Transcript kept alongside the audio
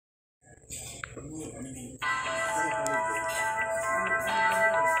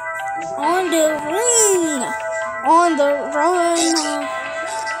On the ring, on the run,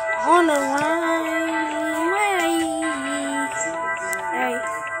 on the run. Hey,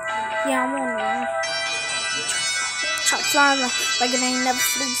 yeah, I'm on the run. Chop fly like it ain't never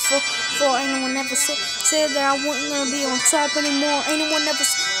flew before. Ain't no one ever said that I wasn't gonna be on top anymore. Ain't no one ever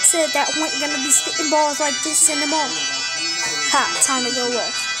said that I wasn't gonna be spitting balls like this anymore. Ha, time to go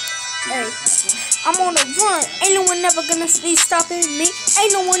off. Hey, I'm on the run. Ain't no one ever gonna be stopping me.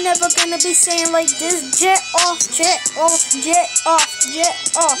 Ain't no one ever gonna be saying like this. Jet off, jet off, jet off, jet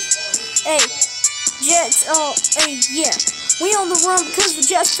off. Hey, jets off. Hey, yeah. We on the run because the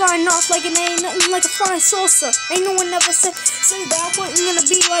jet's flying off like it ain't nothing like a flying saucer. Ain't no one ever said that I wasn't gonna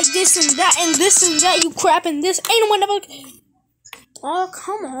be like this and that and this and that. You crap and this. Ain't no one ever. Oh,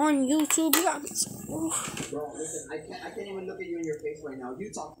 come on, YouTube. You gotta be so. Bro, listen, I can't even look at you in your face right now. You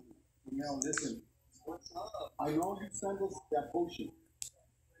talk to me. No, listen. What's up? I know you sent us that potion.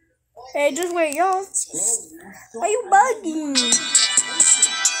 Hey, just wait, y'all. Why you bugging?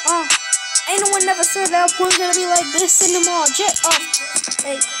 Oh, ain't no one never said that I wasn't gonna be like this anymore. Jet off.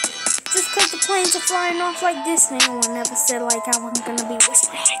 Hey, just cause the planes are flying off like this, ain't no one ever said like I wasn't gonna be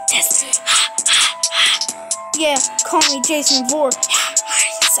whispering like this. Yeah, call me Jason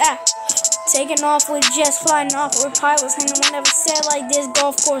Voorhees. Taking off with jets, flying off with pilots. Ain't no one ever said like this.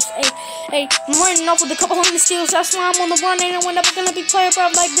 Golf course, hey, I'm running off with a couple hundred steals. That's why I'm on the run. Ain't no one ever gonna be playing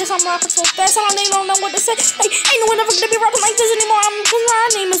around like this. I'm rapping so fast, I don't even know what to say. Hey, ain't no one ever gonna be rapping like this anymore. Cause my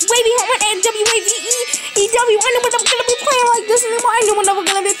name is Wavy Homer and WAVEEW. Ain't no one ever gonna be playing like this anymore. Ain't no one ever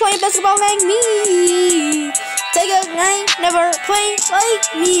gonna be playing basketball like me. Take a game, never play like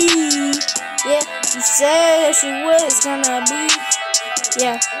me. Yeah, you said she was gonna be.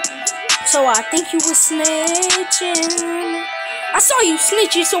 Yeah. So I think you was snitching. I saw you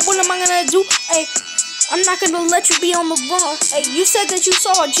snitching, so what am I gonna do? Hey, I'm not gonna let you be on the run. Hey, you said that you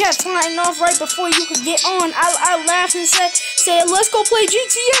saw a jet flying off right before you could get on. I laughed and said, let's go play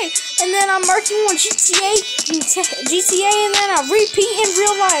GTA. And then I marked you on GTA, and then I repeat in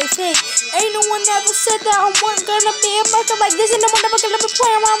real life. Hey, ain't no one ever said that I wasn't gonna be a marker like this. Ain't no one ever gonna be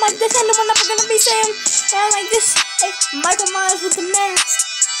playing around like this. Ain't no one ever gonna be saying like this. Hey, Michael Myers with the mask.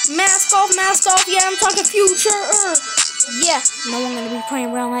 Mask off, yeah, I'm talking future. Yeah, no one gonna be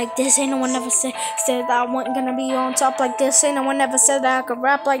playing around like this. Ain't no one ever said that I wasn't gonna be on top like this. Ain't no one ever said that I could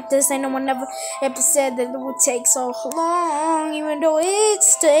rap like this. Ain't no one ever said that it would take so long, even though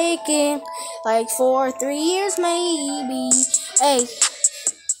it's taking like 4 or 3 years maybe. Hey,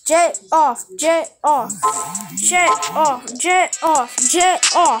 jet off, jet off, jet off, jet off, jet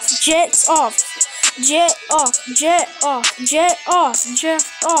off, jets off. Jet off, jet off, jet off, jet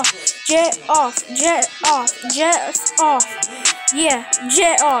off, jet off, jet off, jet off. Yeah,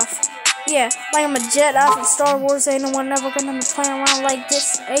 jet off. Yeah, like I'm a jet off in Star Wars. Ain't no one ever gonna be playing around like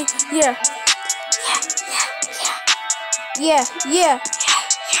this. Hey, yeah. Yeah.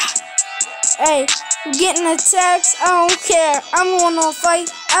 Hey, getting attacks, I don't care. I'm going on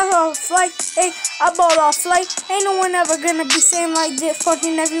fight. I bought a flight. Hey, I bought a flight. Ain't no one ever gonna be saying like this.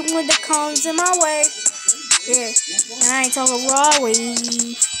 Fucking everyone that comes in my way. Yeah, and I ain't talking raw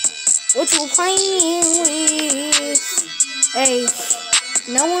wave. What you playing with? Hey,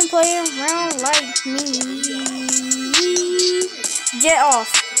 no one playing around like me. Jet off.